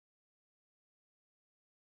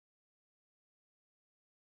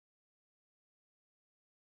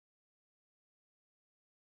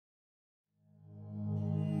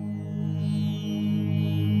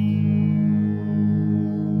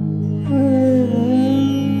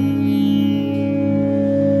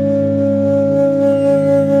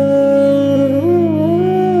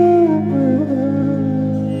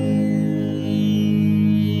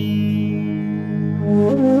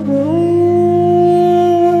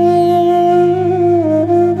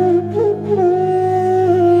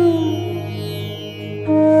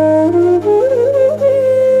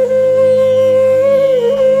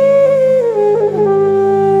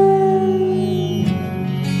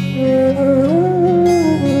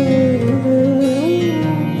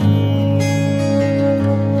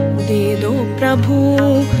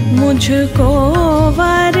मुझको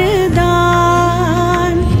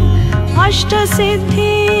वरदान, अष्ट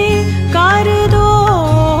सिद्धि कर दो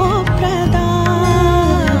प्रदान।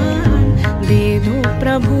 दे दो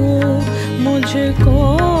प्रभु मुझको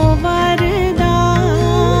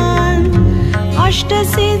वरदान, अष्ट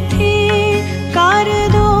सिद्धि कर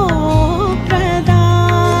दो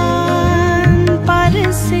प्रदान। पर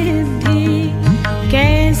सिद्धि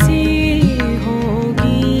कैसी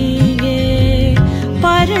होगी ये,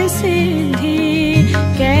 पर सिद्धि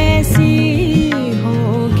कैसी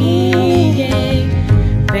होगी ये,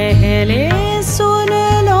 पहले सुन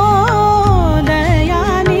लो दया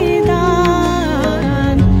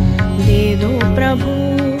निदान। दे दो प्रभु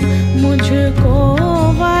मुझको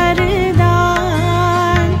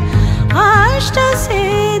वरदान, अष्ट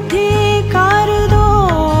सिद्धि कर दो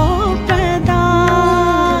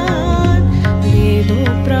प्रदान। दे दो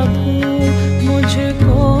प्रभु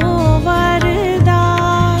मुझको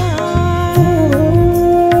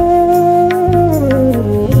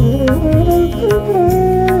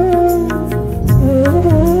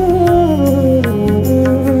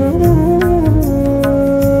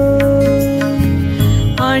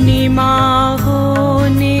अनिमा हो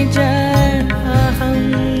निज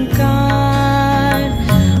अहंकार,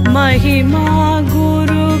 महिमा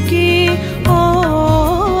गुरु की हो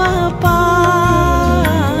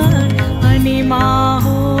अपार। अनिमा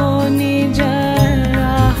हो निज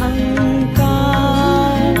अहंकार,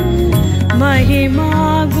 महिमा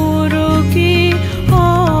गुरु की हो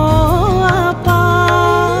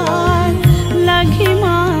अपार।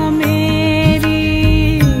 लघिमा मेरी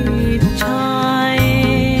इच्छाएं,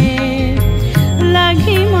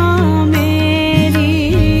 लघिमा मेरी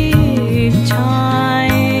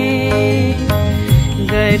इच्छाएं।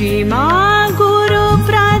 गरिमा गुरु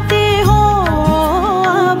प्रति हो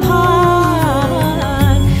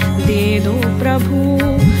आभार। दे दो प्रभु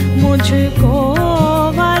मुझको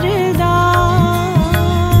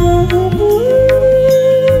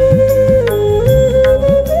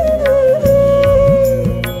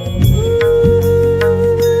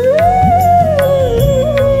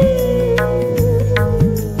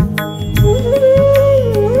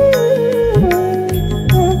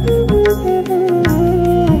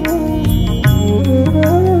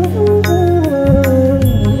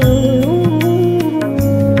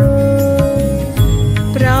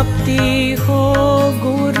हो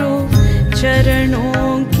गुरु चरणों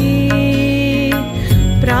की,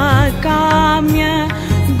 प्राकाम्य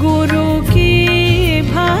गुरु की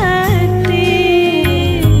भक्ति।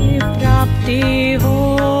 प्राप्ति हो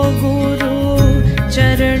गुरु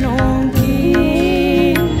चरणों की,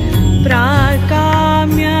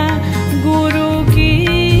 प्राकाम्य गुरु की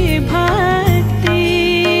भक्ति।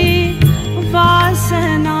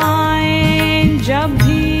 वासनाएं जब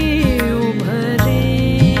भी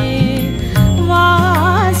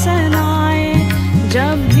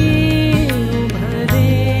जब भी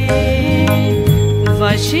उभरे,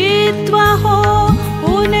 वशित्व हो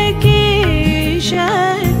उनकी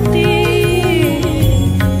शक्ति।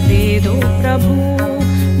 दे दो प्रभु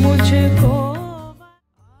मुझको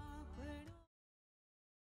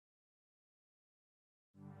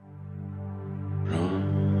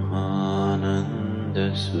ब्रह्मानंद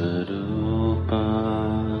स्वरूपा,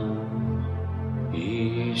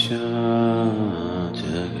 ईशा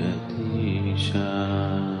जगदीशा।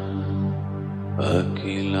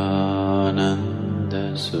 अखिलानंद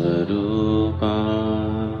स्वरूपा,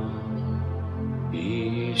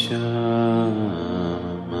 ईशा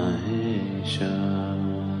महेशा।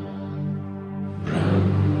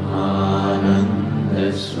 ब्रह्मानंद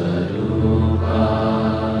स्वरूपा,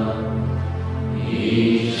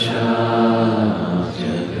 ईशा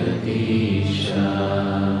जगदीशा।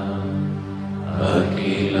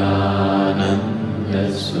 अखिलानंद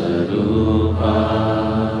स्वरूपा,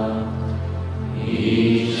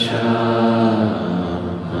 ईशा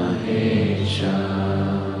महेशा।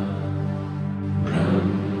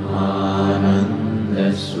 ब्रह्मानंद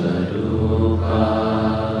स्वरूपा,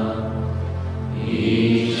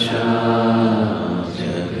 ईशा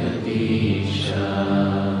जगदीशा।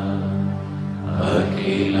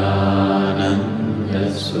 अखिलानंद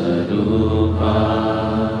स्वरूपा,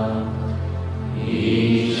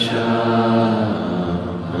 ईशा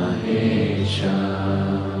महेशा।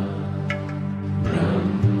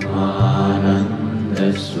 ब्रह्मानंद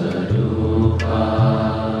स्वरूपा,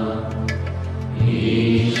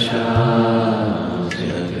 ईशा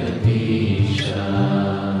जगदीशा।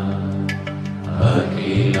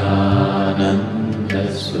 अखिलानंद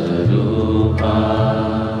स्वरूपा,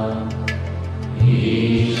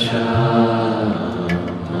 ईशा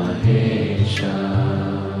महेशा।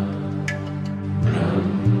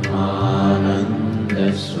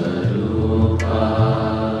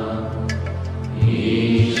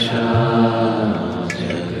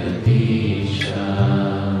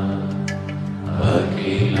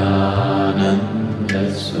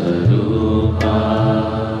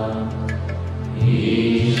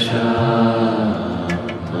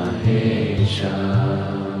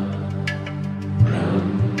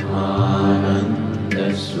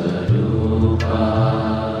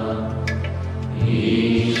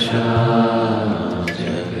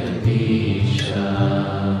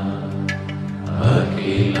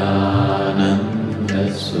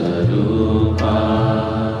 Swarupa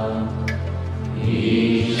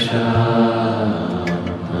Isha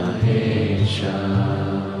Mahesha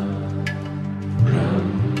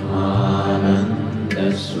Brahmananda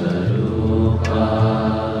Swarupa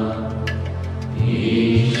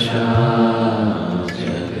Isha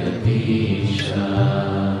Jagadisha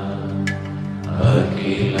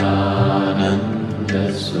Akhilananda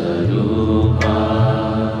Swarupa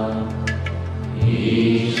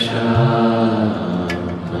Isha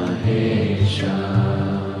Mahesha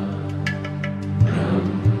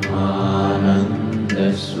Brahmananda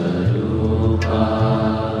Swarupa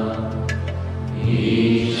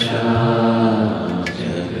Isha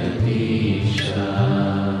Jagadisha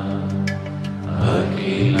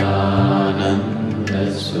Akhilananda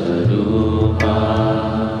Swarupa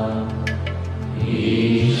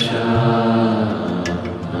Isha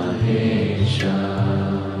Mahesha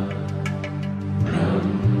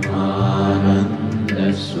Brahmananda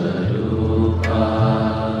Swarupa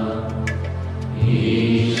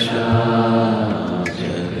Isha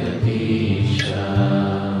Jagadisha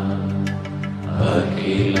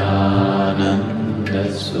Akhilananda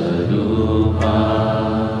Swarupa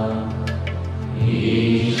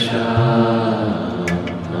Isha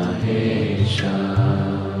Mahesha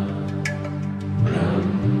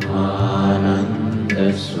Brahmananda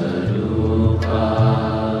Swarupa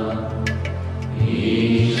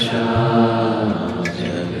Isha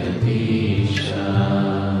Jagadisha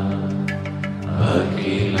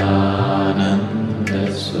Akhilananda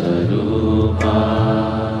Swarupa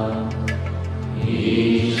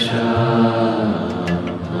Isha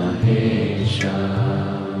Mahesha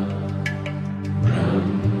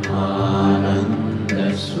Brahmananda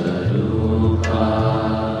Swarupa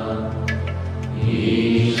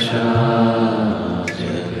Isha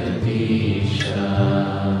Jagadisha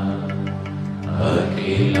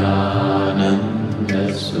Akhilananda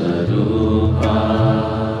Swarupa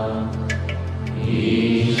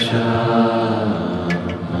Isha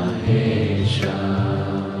Mahesha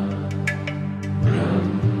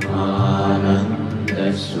Brahmananda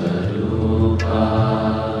Swarupa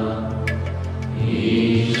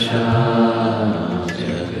Isha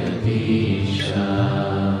Jagadisha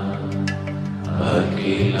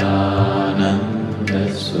Akhilananda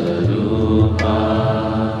Swarupa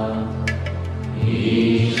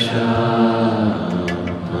Isha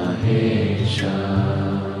Mahesha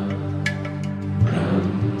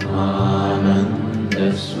Brahmananda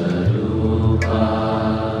Swarupa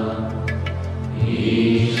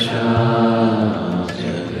Isha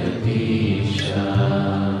Jagadisha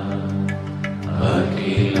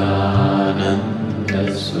Akhilananda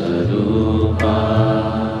Swarupa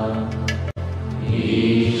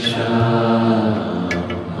Isha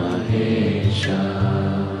Mahesha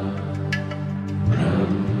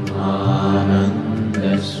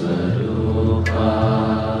Brahmananda Swarupa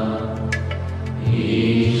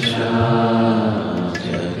Isha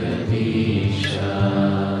Jagadisha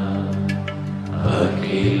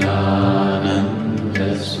Akhilananda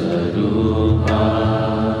Swarupa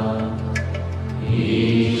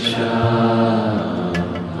Isha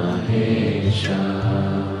Mahesha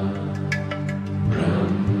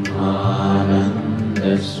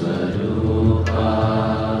Brahmananda Swarupa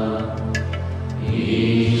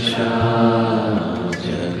Isha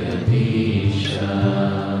Jagadisha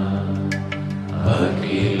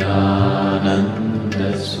Akhilananda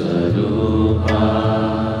Swarupa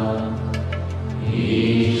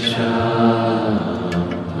Isha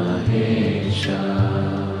Mahesha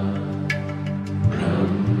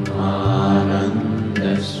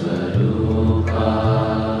Brahmananda Swarupa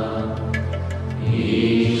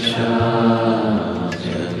Isha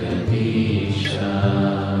Jagadisha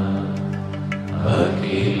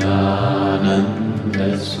Akhilananda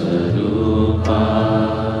Swarupa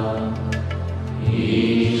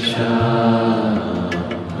Isha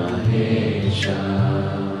Mahesha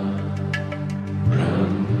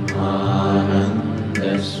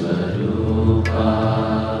Brahmananda Swarupa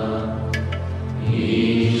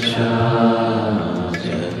Isha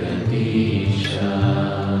Jagadisha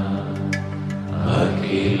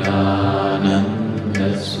Akhilananda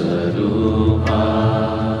Swarupa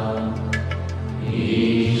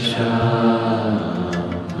Isha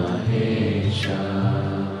Mahesha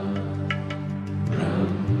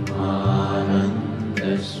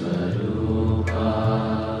Brahmananda Swarupa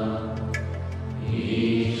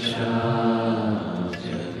Isha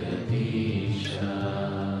Jagadisha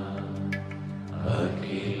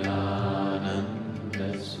Akhilananda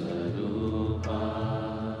Swarupa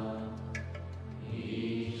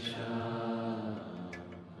Isha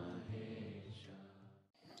Mahesha.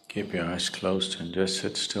 Keep your eyes closed and just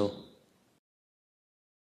sit still.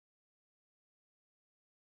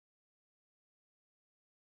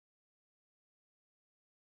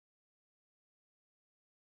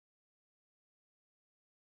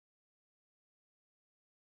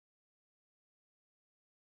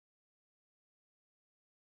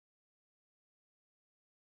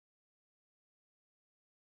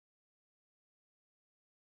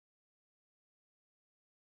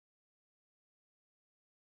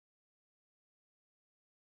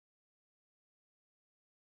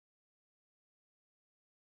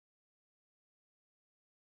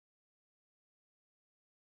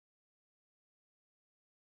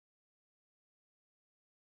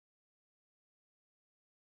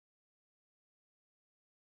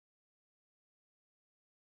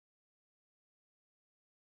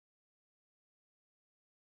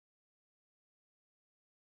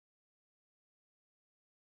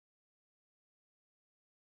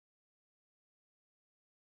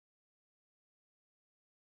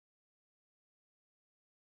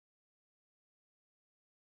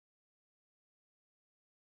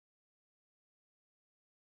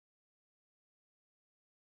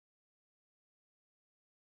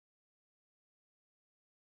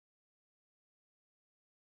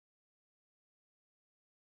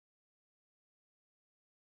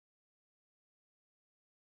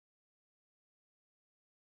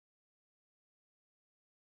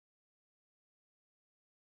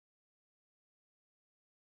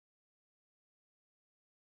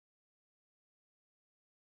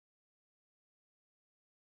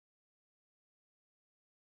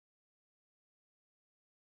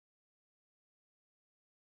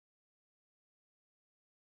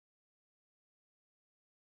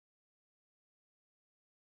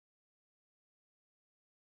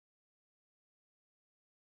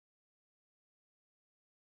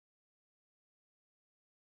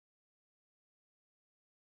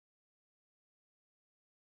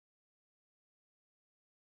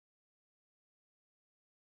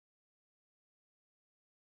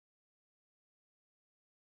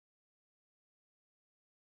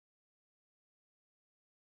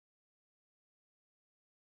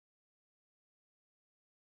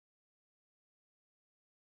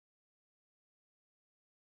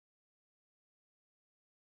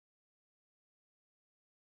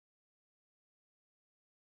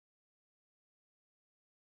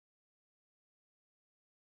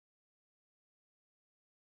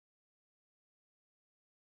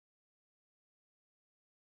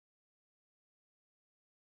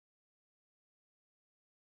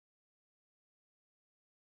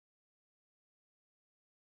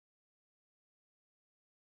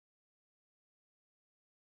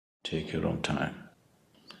 Take your own time.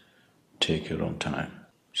 Take your own time,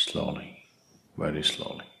 slowly, very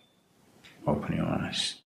slowly. Open your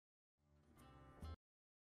eyes.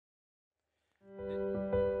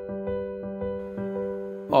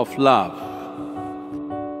 Of love.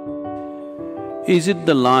 Is it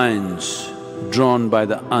the lines drawn by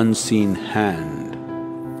the unseen hand?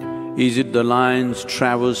 Is it the lines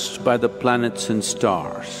traversed by the planets and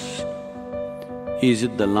stars? Is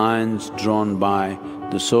it the lines drawn by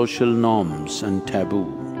the social norms and taboo?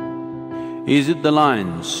 Is it the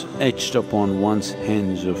lines etched upon one's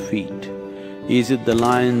hands or feet? Is it the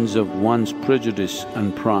lines of one's prejudice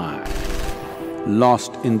and pride?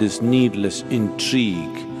 Lost in this needless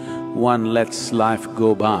intrigue, one lets life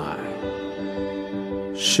go by.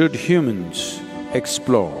 Should humans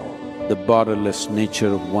explore the borderless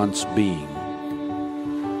nature of one's being,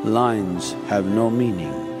 lines have no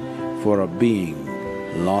meaning for a being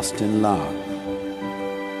lost in love.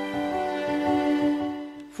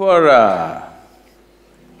 For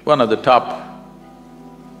one of the top,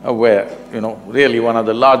 really one of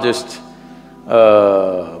the largest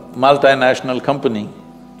multinational company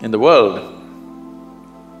in the world,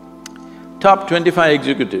 top 25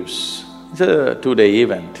 executives, it's a 2-day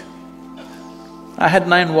event. I had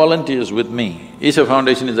 9 volunteers with me. Isha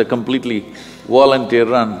Foundation is a completely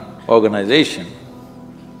volunteer-run organization.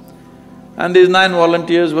 And these 9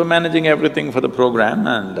 volunteers were managing everything for the program,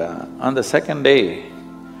 and on the second day,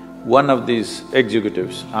 one of these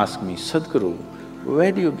executives asked me, "Sadhguru,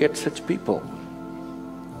 where do you get such people?"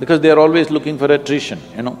 Because they are always looking for attrition,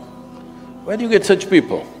 Where do you get such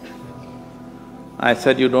people? I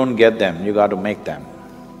said, "You don't get them, you got to make them."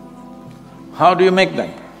 "How do you make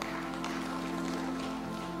them?"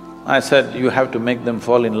 I said, "You have to make them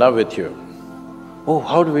fall in love with you." "Oh,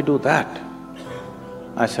 how do we do that?"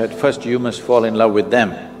 I said, "First you must fall in love with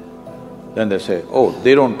them." Then they say, "Oh,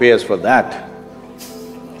 they don't pay us for that."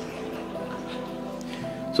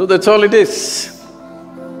 So that's all it is.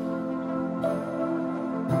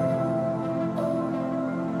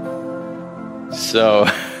 So,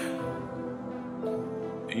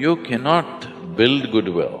 you cannot build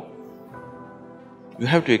goodwill. You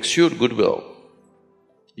have to exude goodwill.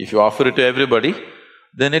 If you offer it to everybody,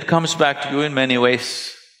 then it comes back to you in many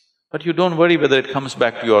ways. But you don't worry whether it comes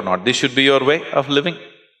back to you or not. This should be your way of living.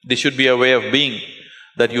 This should be a way of being,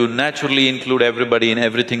 that you naturally include everybody in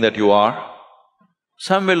everything that you are.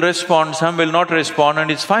 Some will respond, some will not respond, and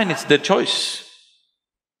it's fine, it's their choice.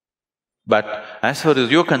 But as far as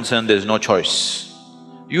you're concerned, there's no choice.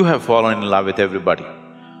 You have fallen in love with everybody.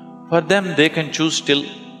 For them, they can choose still,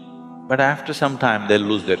 but after some time, they'll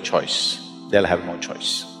lose their choice. They'll have no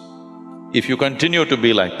choice. If you continue to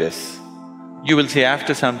be like this, you will see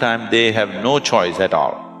after some time they have no choice at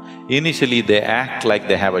all. Initially, they act like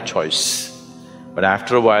they have a choice, but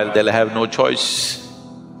after a while, they'll have no choice.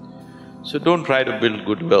 So don't try to build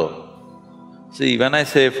goodwill. See, when I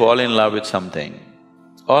say fall in love with something,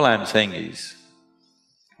 all I'm saying is,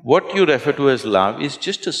 what you refer to as love is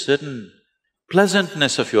just a certain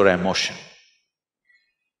pleasantness of your emotion.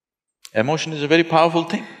 Emotion is a very powerful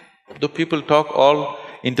thing. Though people talk all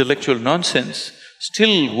intellectual nonsense,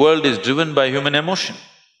 still world is driven by human emotion.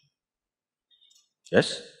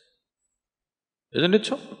 Yes? Isn't it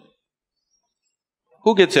so?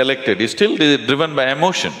 Who gets elected is still driven by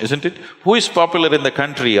emotion, isn't it? Who is popular in the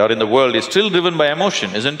country or in the world is still driven by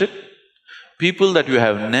emotion, isn't it? People that you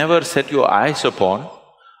have never set your eyes upon,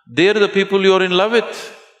 they're the people you're in love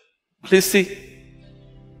with. Please see.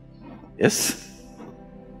 Yes?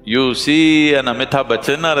 You see an Amitabh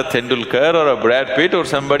Bachchan or a Tendulkar or a Brad Pitt or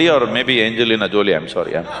somebody, or maybe Angelina Jolie, I'm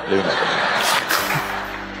sorry, I'm leaving it.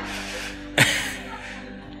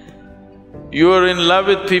 You are in love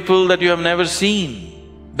with people that you have never seen,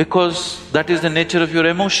 because that is the nature of your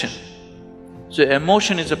emotion. So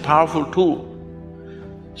emotion is a powerful tool.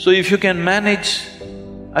 So if you can manage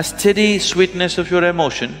a steady sweetness of your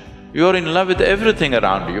emotion, you're in love with everything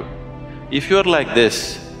around you. If you're like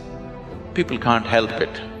this, people can't help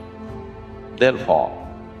it, they'll fall.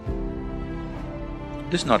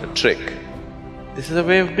 This is not a trick, this is a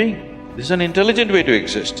way of being. This is an intelligent way to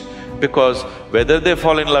exist, because whether they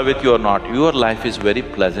fall in love with you or not, your life is very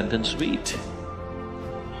pleasant and sweet.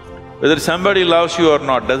 Whether somebody loves you or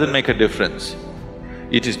not doesn't make a difference.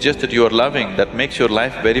 It is just that you are loving that makes your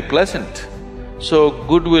life very pleasant. So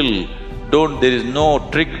goodwill, there is no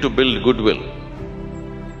trick to build goodwill.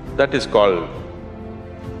 That is called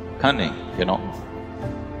cunning,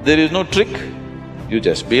 There is no trick, you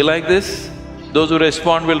just be like this. Those who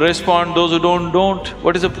respond will respond, those who don't.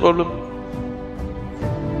 What is the problem?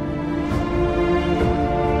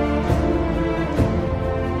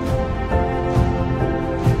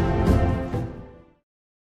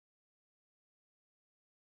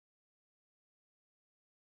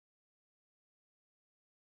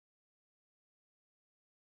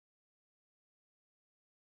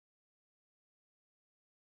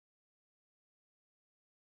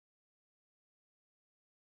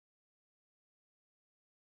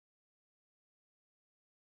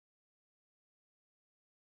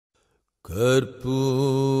 कर्पूरगौरं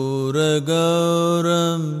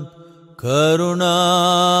करुणावतारं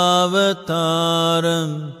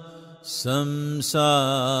संसारसारं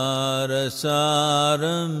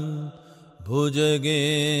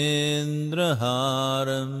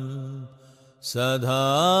भुजगेन्द्रहारं सदा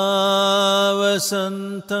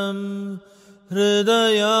वसन्तं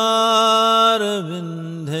हृदयारविन्दे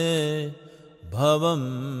भवं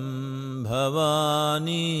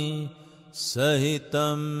भवानी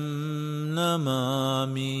सहितं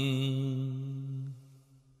नमामि।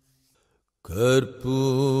 कर्पूरगौरं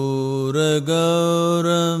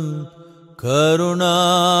करुणावतारं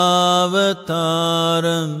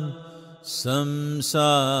संसारसारं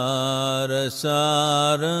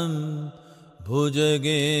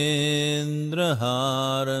भुजगेन्द्रहारं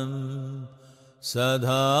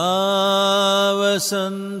सदा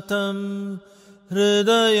वसन्तं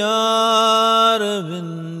हृदयारविन्दे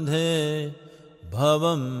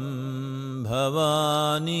भवं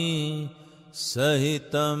भवानी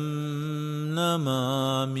सहितं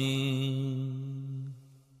नमामि।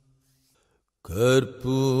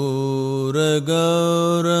 कर्पूरगौरं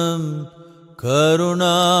करुणावतारं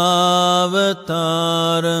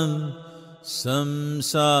संसारसारं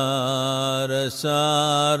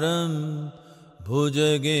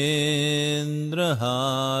भुजगेन्द्रहारं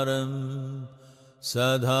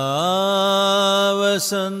सदा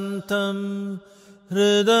वसन्तं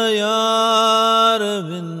हृदयारविन्दे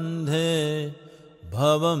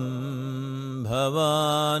भवं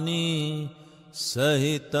भवानी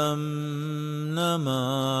सहितं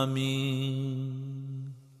नमामि।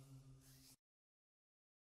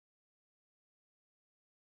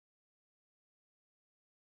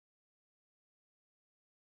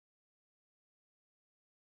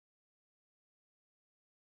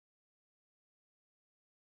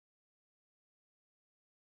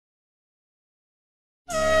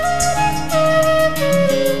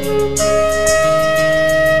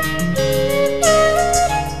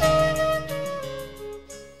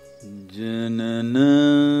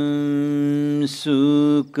 जननं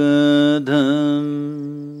सुखदं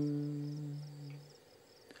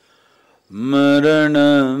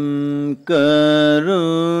मरणं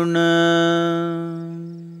करुणं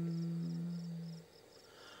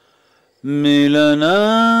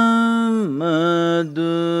मिलनं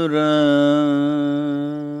मधुरं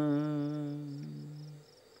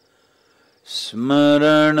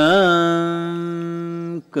स्मरणं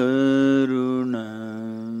करुणं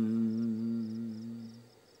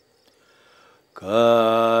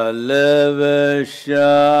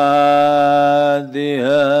कालवशादिह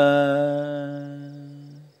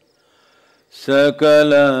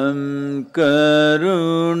सकलं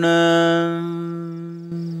करुणं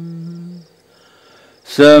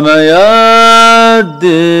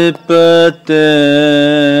समयाद्धिपते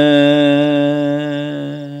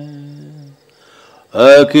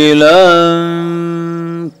अखिलं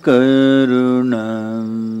करुणं।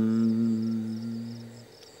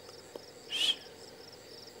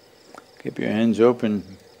 Keep your hands open,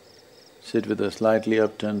 sit with a slightly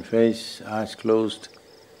upturned face, eyes closed,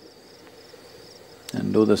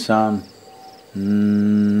 and do the sound.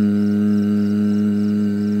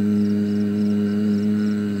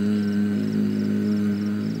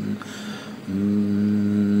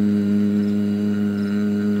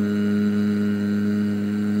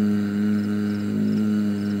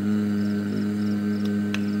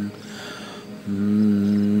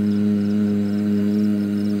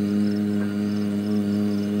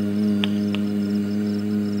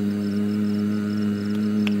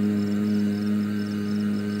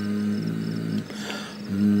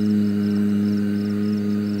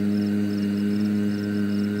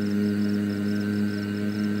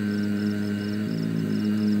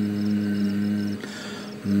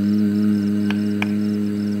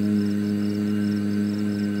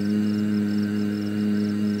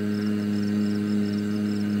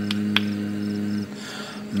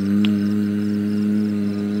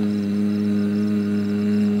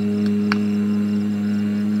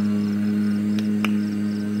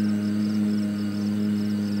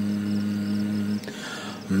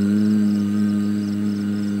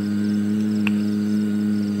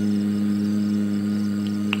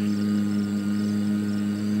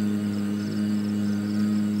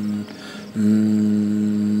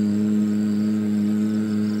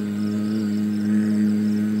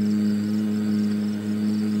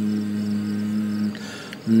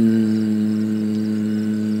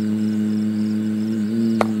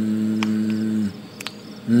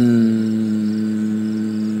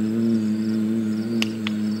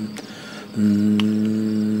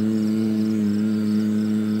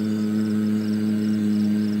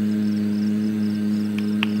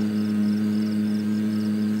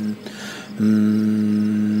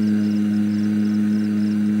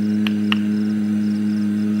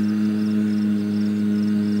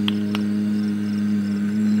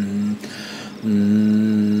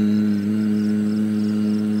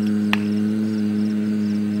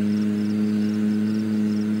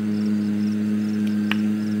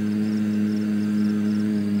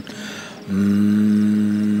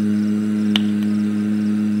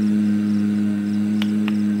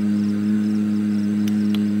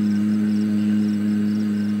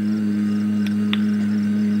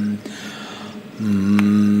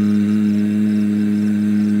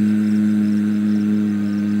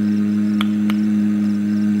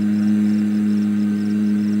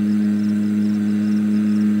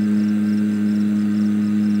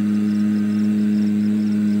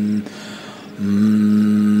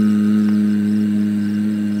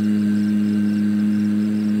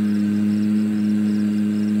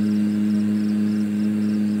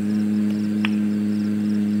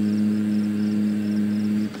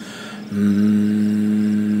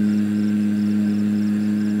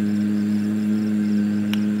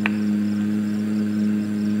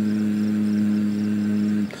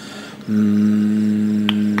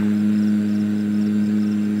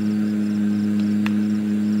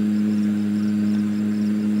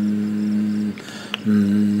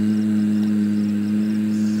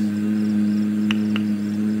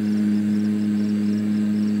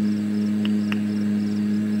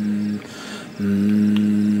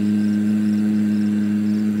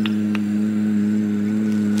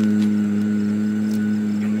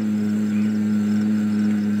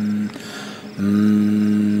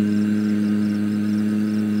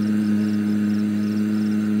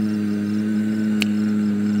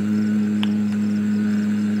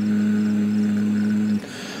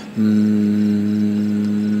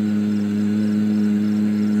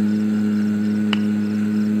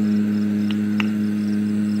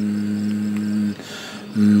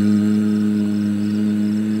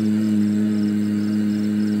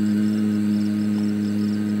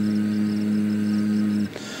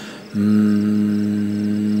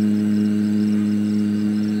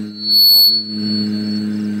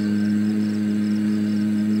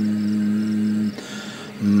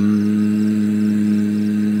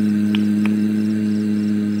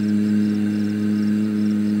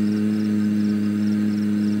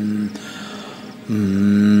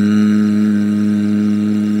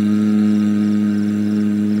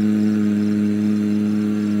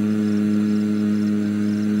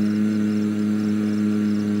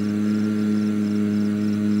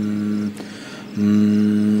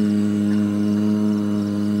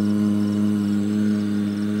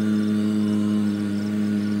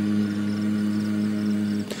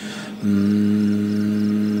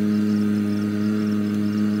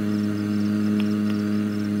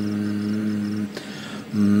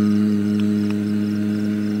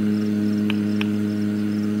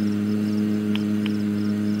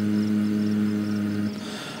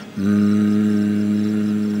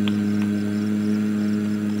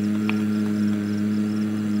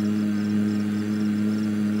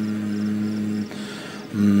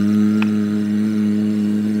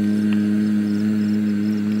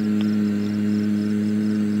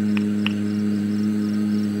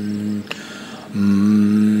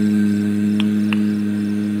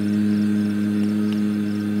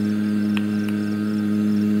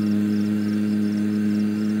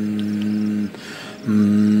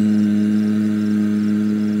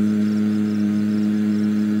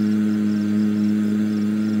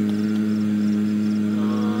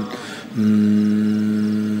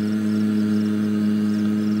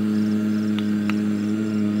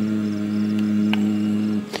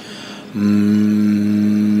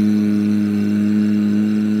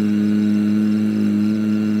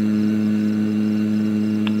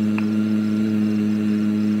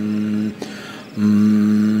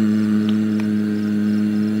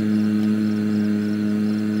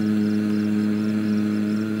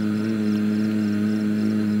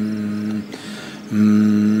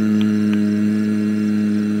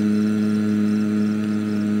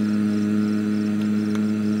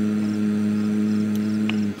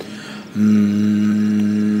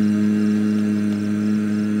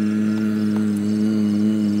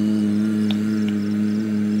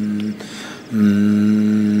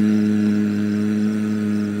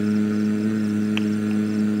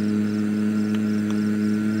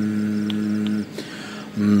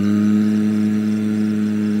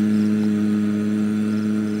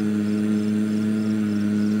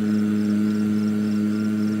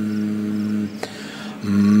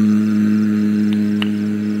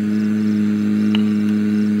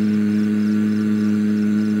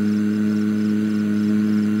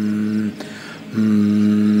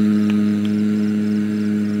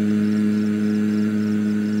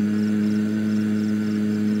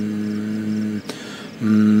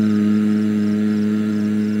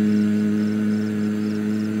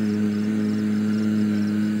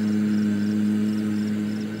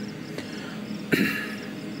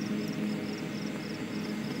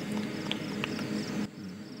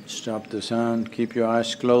 the sound, keep your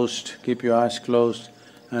eyes closed,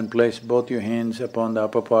 and place both your hands upon the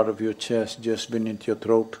upper part of your chest, just beneath your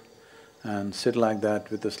throat, and sit like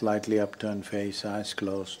that with a slightly upturned face, eyes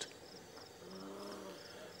closed.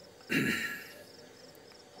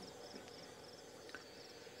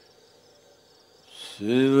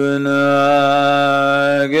 Sivanage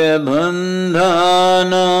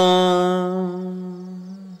bandhana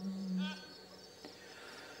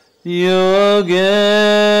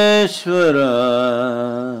Yogeshwara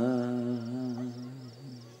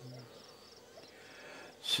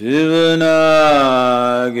Sivanage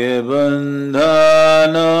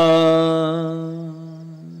bandhana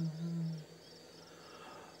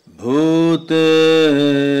Bhuteshwara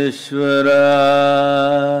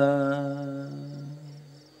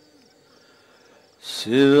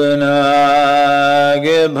Sivanage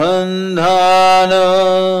bandhana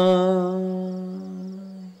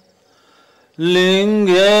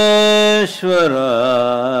Lingeshwara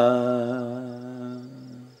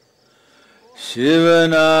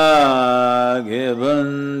Sivanage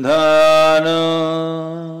bandhana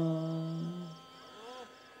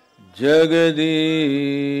Jagadishwara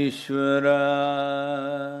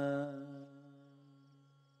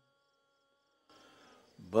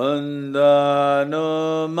Bandhano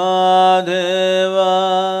Madheva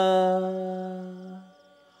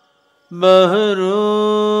Baharupiya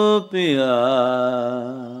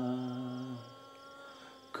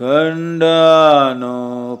Kandano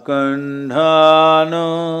Kandhano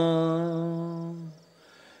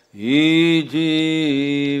Ijiviya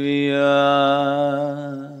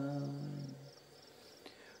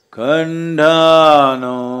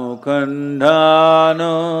Kandhano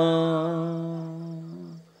Kandhano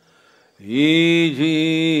Ijiviya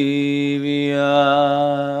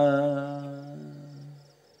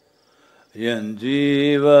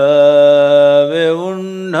Yanjiva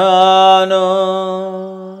Veundhano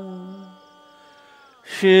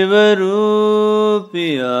Shivarupiya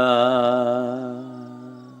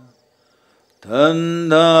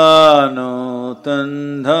Tandhano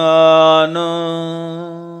Tandhano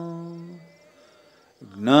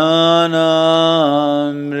Gnanamrita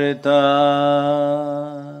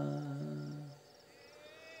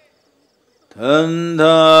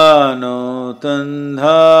Tandhano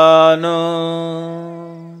Tandhano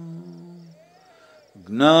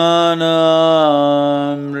Gnanamrita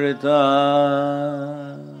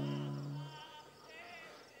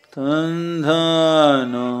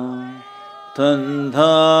Tandhano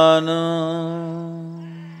Tandhano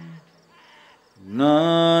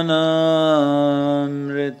Gnanamrita.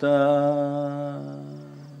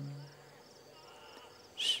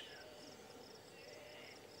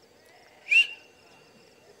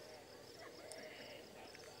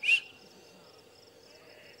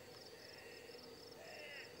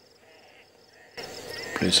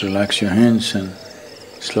 Please relax your hands and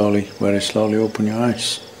slowly, very slowly open your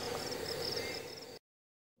eyes.